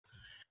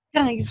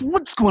Guys,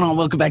 what's going on?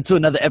 Welcome back to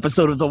another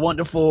episode of the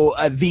wonderful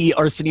The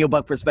Arsenio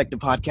Buck Perspective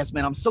Podcast.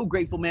 Man, I'm so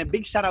grateful, man.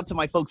 Big shout out to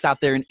my folks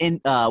out there in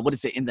in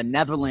the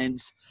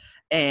Netherlands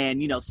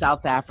and,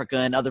 South Africa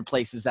and other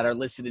places that are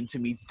listening to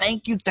me.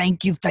 Thank you,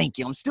 thank you, thank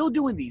you. I'm still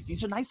doing these.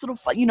 These are nice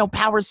little,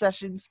 power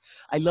sessions.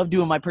 I love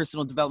doing my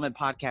personal development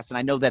podcast, and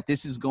I know that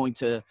this is going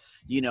to,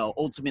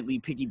 ultimately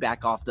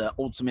piggyback off the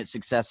ultimate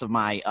success of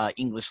my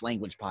English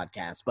language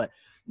podcast. But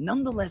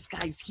nonetheless,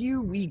 guys,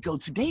 here we go.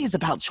 Today is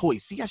about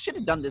choice. See, I should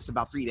have done this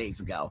about 3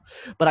 days ago,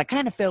 but I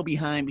kind of fell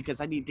behind because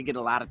I need to get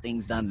a lot of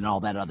things done and all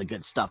that other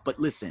good stuff. But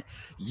listen,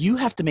 you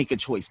have to make a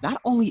choice,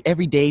 not only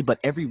every day, but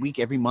every week,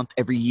 every month,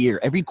 every year,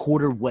 every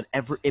quarter,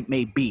 whatever it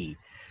may be.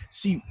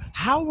 See,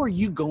 how are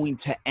you going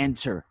to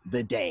enter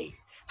the day?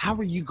 How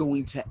are you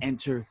going to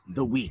enter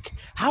the week?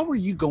 How are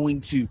you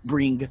going to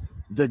bring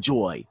the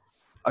joy?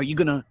 Are you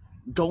going to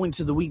go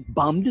into the week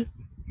bummed,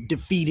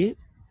 defeated?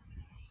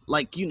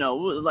 What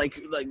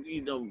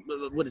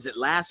is it,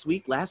 last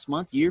week, last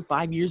month, year,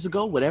 5 years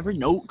ago, whatever?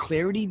 No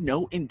clarity,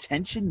 no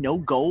intention, no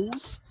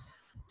goals.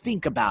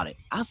 Think about it.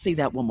 I'll say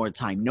that one more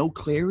time. No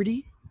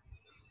clarity,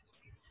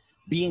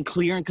 being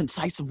clear and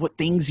concise of what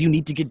things you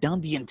need to get done,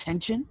 the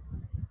intention,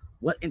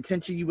 what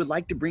intention you would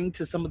like to bring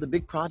to some of the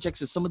big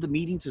projects or some of the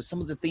meetings or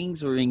some of the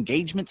things or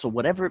engagements or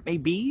whatever it may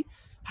be.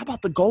 How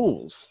about the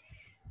goals?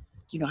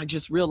 I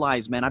just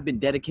realized, man, I've been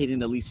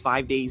dedicating at least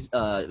 5 days,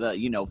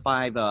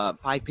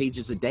 5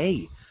 pages a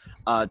day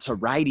to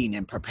writing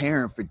and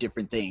preparing for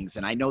different things.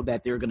 And I know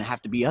that there are going to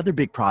have to be other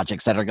big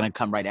projects that are going to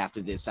come right after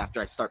this,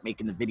 after I start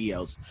making the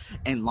videos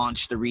and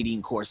launch the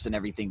reading course and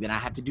everything. Then I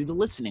have to do the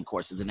listening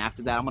course. And then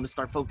after that, I'm going to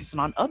start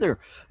focusing on other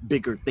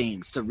bigger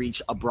things to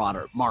reach a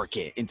broader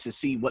market and to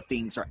see what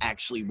things are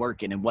actually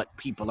working and what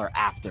people are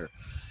after.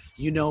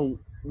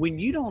 When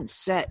you don't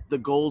set the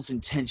goals,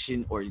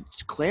 intention, or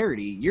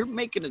clarity, you're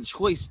making a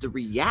choice to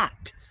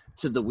react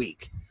to the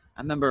week.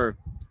 I remember,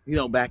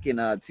 back in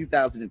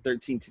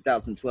 2013,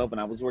 2012, when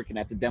I was working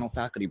at the dental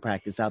faculty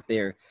practice out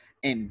there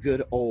in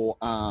good old,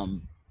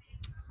 in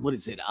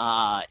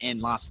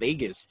Las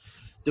Vegas.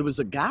 There was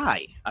a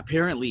guy,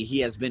 apparently he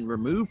has been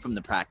removed from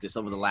the practice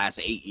over the last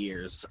 8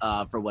 years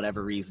for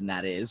whatever reason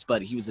that is,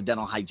 but he was a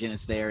dental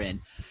hygienist there. And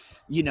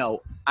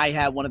I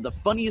had one of the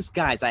funniest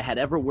guys I had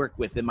ever worked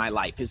with in my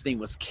life. His name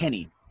was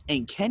Kenny.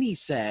 And Kenny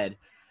said,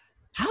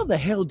 "How the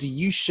hell do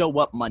you show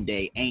up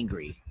Monday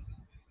angry?"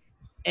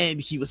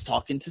 And he was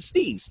talking to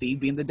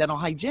Steve being the dental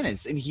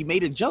hygienist. And he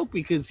made a joke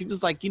because he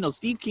was like,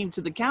 Steve came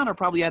to the counter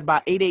probably at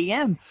about 8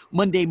 a.m.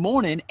 Monday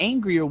morning,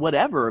 angry or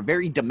whatever,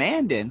 very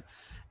demanding.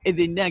 And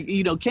then,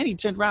 Kenny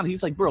turned around.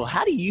 He's like, "Bro,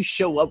 how do you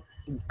show up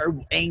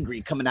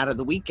angry coming out of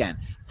the weekend?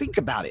 Think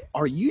about it.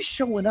 Are you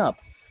showing up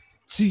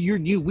to your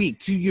new week,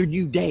 to your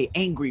new day,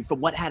 angry for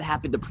what had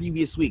happened the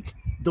previous week,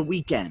 the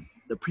weekend,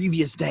 the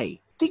previous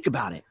day?" Think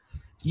about it.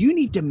 You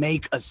need to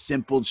make a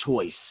simple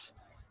choice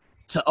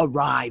to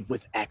arrive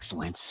with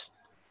excellence.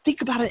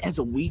 Think about it as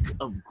a week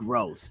of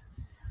growth.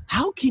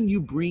 How can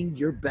you bring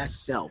your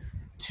best self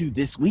to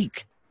this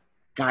week?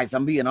 Guys,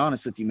 I'm being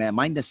honest with you, man.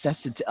 My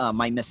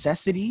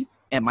necessity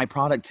and my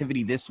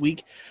productivity this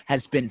week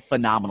has been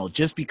phenomenal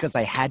just because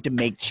I had to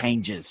make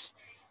changes.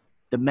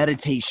 The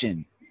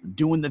meditation,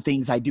 doing the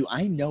things I do.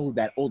 I know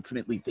that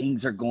ultimately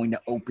things are going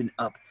to open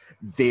up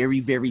very,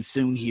 very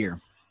soon here.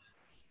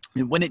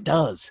 And when it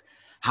does,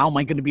 how am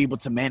I going to be able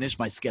to manage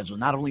my schedule?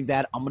 Not only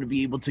that, I'm going to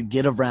be able to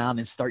get around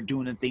and start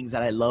doing the things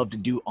that I love to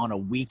do on a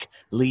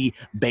weekly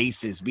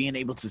basis, being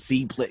able to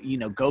see,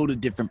 go to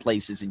different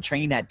places and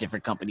train at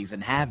different companies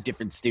and have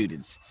different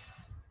students.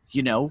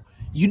 You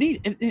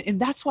need, and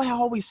that's why I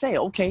always say,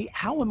 okay,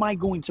 how am I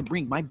going to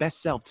bring my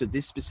best self to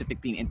this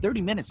specific thing? In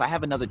 30 minutes, I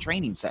have another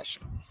training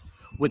session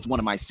with one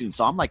of my students.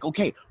 So I'm like,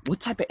 okay, what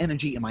type of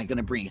energy am I going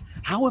to bring?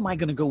 How am I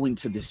going to go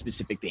into this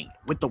specific thing?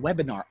 With the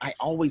webinar, I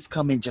always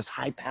come in just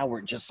high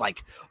powered, just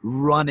like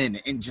running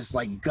and just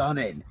like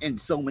gunning in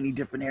so many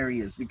different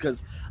areas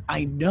because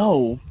I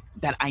know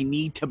that I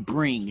need to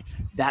bring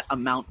that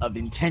amount of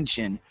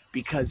intention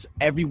because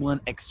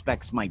everyone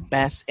expects my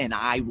best and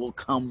I will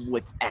come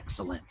with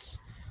excellence.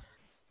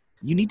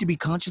 You need to be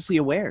consciously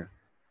aware.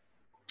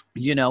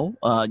 You know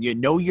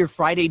your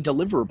Friday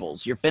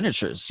deliverables, your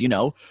finishers.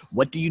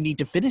 What do you need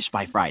to finish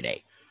by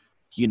Friday?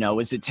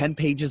 Is it 10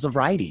 pages of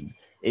writing?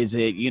 Is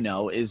it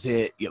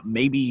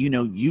maybe,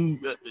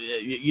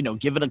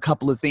 give it a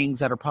couple of things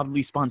that are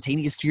probably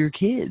spontaneous to your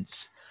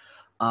kids.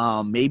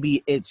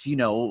 Maybe it's,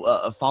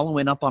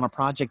 following up on a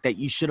project that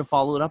you should have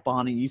followed up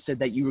on and you said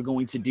that you were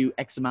going to do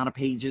X amount of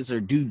pages or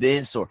do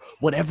this or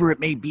whatever it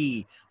may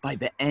be by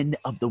the end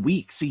of the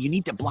week. So you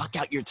need to block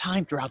out your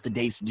time throughout the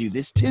days to do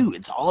this too.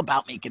 It's all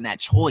about making that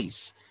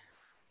choice.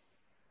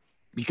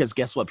 Because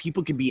guess what?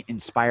 People can be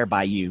inspired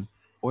by you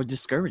or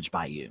discouraged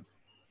by you.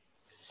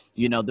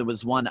 There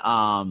was one,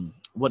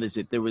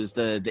 there was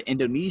the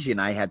Indonesian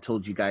I had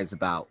told you guys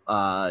about,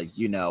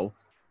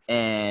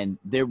 and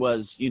there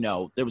was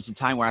a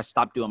time where I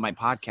stopped doing my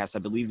podcast. I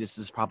believe this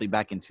is probably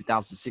back in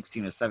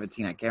 2016 or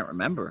 17. I can't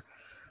remember.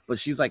 But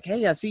she's like,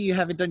 hey, I see you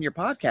haven't done your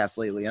podcast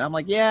lately. And I'm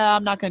like, yeah,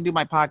 I'm not going to do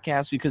my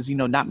podcast because,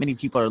 not many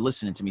people are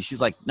listening to me. She's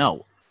like,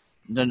 no.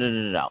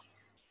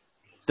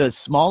 The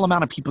small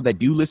amount of people that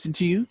do listen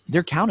to you,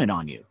 they're counting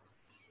on you.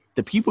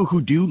 The people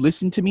who do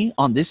listen to me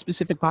on this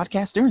specific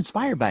podcast, they're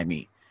inspired by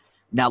me.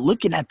 Now,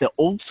 looking at the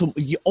ultimate,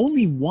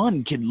 only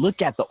one can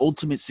look at the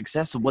ultimate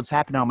success of what's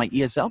happening on my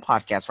ESL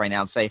podcast right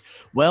now and say,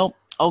 well,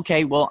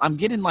 okay, well, I'm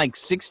getting like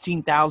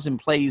 16,000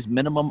 plays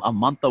minimum a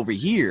month over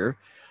here.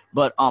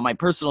 But on my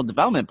personal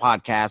development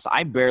podcast,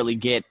 I barely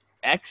get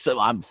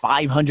I'm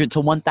 500 to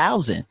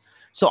 1,000.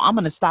 So I'm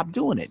going to stop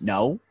doing it.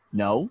 No.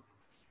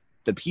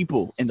 The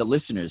people and the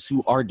listeners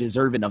who are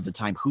deserving of the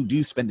time, who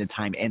do spend the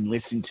time and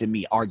listen to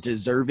me, are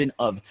deserving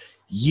of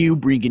you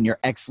bringing your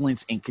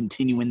excellence and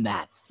continuing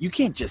that. You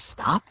can't just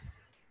stop.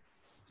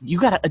 You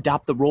got to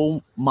adopt the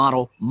role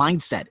model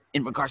mindset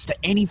in regards to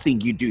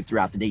anything you do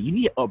throughout the day. You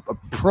need to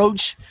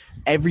approach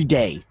every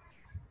day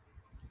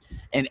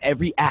and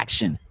every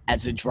action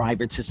as a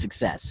driver to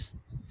success.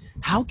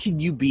 How can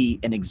you be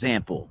an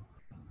example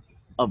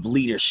of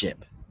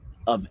leadership,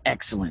 of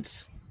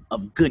excellence,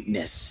 of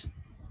goodness?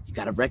 You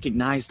got to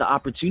recognize the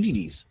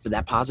opportunities for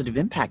that positive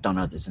impact on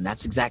others. And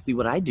that's exactly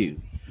what I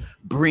do.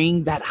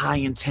 Bring that high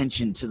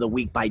intention to the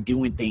week by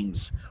doing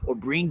things, or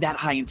bring that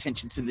high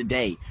intention to the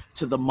day,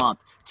 to the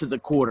month, to the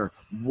quarter,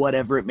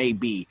 whatever it may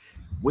be,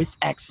 with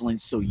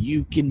excellence, so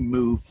you can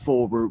move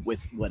forward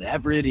with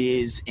whatever it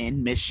is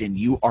in mission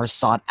you are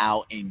sought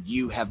out and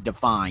you have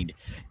defined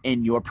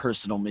in your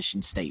personal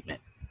mission statement.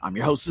 I'm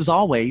your host as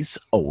always,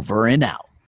 over and out.